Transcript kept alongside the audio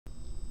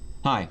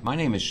Hi, my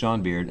name is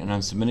Shawn and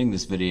I'm submitting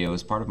this video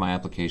as part of my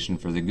application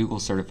for the Google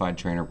Certified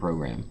Trainer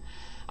program.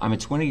 I'm a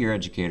 20-year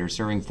educator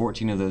serving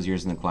 14 of those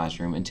years in the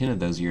classroom and 10 of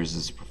those years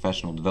as a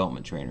professional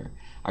development trainer.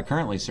 I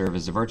currently serve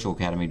as the Virtual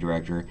Academy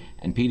Director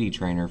and PD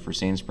Trainer for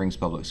Sand Springs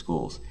Public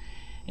Schools.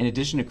 In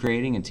addition to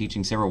creating and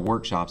teaching several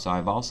workshops, I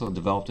have also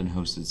developed and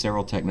hosted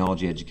several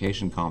technology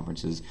education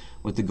conferences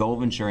with the goal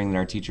of ensuring that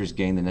our teachers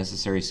gain the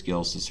necessary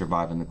skills to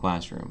survive in the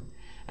classroom.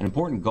 An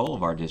important goal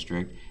of our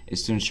district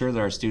is to ensure that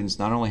our students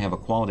not only have a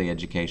quality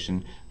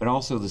education, but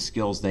also the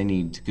skills they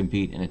need to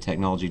compete in a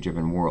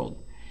technology-driven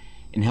world.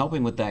 In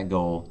helping with that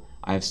goal,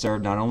 I have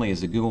served not only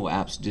as a Google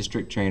Apps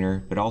district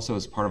trainer, but also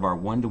as part of our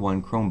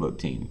one-to-one Chromebook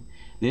team.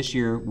 This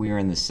year, we are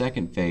in the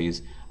second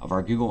phase of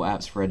our Google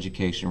Apps for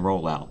Education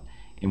rollout,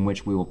 in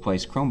which we will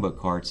place Chromebook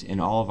carts in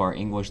all of our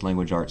English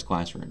language arts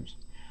classrooms.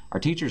 Our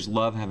teachers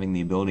love having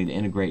the ability to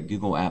integrate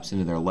Google Apps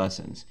into their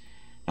lessons.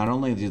 Not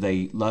only do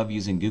they love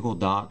using Google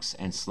Docs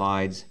and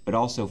slides, but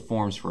also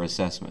forms for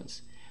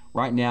assessments.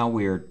 Right now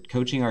we are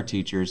coaching our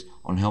teachers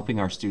on helping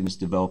our students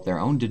develop their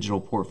own digital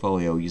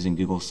portfolio using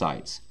Google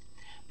Sites.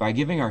 By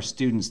giving our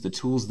students the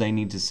tools they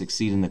need to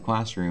succeed in the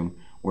classroom,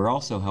 we're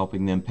also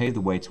helping them pave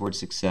the way towards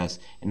success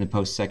in the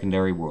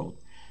post-secondary world.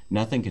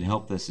 Nothing can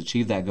help us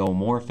achieve that goal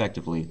more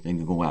effectively than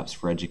Google Apps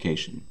for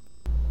Education.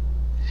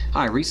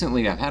 Hi,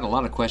 recently I've had a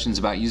lot of questions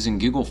about using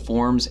Google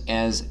Forms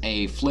as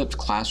a flipped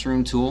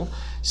classroom tool.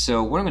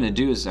 So what I'm going to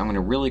do is I'm going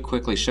to really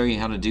quickly show you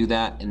how to do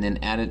that and then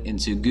add it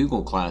into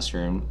Google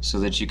Classroom so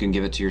that you can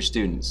give it to your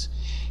students.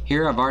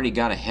 Here I've already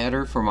got a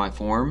header for my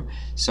form,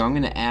 so I'm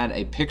going to add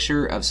a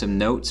picture of some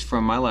notes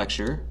from my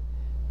lecture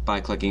by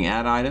clicking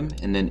Add Item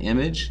and then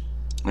Image.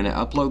 I'm going to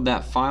upload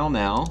that file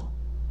now.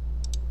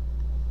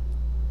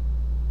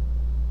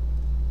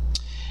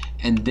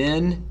 And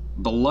then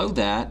below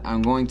that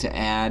I'm going to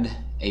add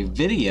a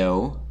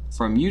video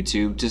from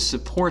YouTube to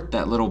support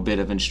that little bit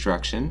of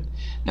instruction.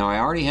 Now I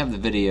already have the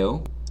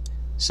video,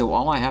 so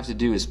all I have to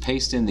do is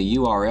paste in the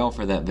URL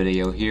for that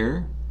video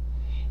here.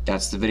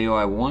 That's the video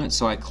I want,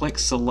 so I click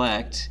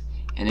Select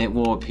and it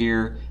will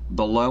appear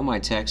below my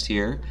text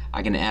here.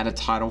 I can add a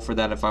title for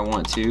that if I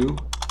want to.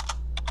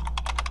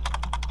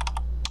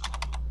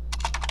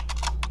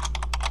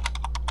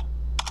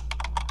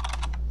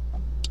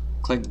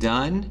 Click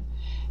Done.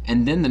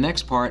 And then the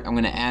next part, I'm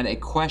going to add a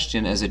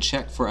question as a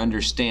check for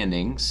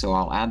understanding. So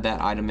I'll add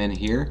that item in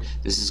here.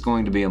 This is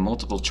going to be a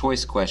multiple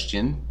choice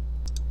question.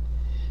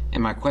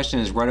 And my question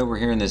is right over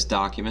here in this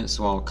document.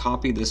 So I'll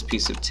copy this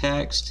piece of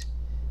text,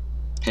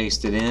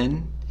 paste it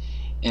in.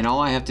 And all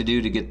I have to do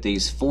to get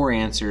these 4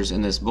 answers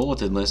in this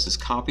bulleted list is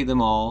copy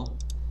them all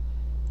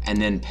and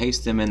then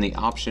paste them in the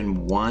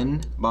option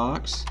 1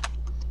 box.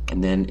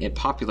 And then it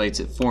populates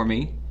it for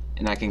me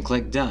and I can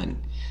click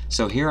Done.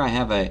 So here I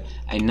have a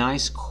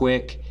nice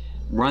quick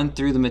run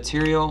through the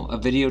material, a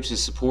video to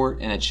support,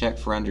 and a check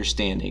for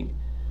understanding.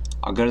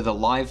 I'll go to the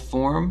live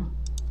forum,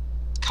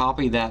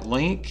 copy that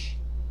link,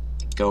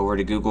 go over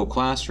to Google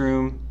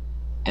Classroom,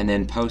 and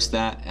then post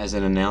that as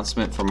an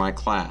announcement for my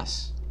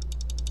class.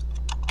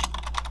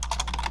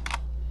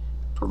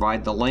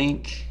 Provide the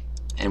link,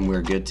 and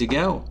we're good to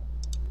go.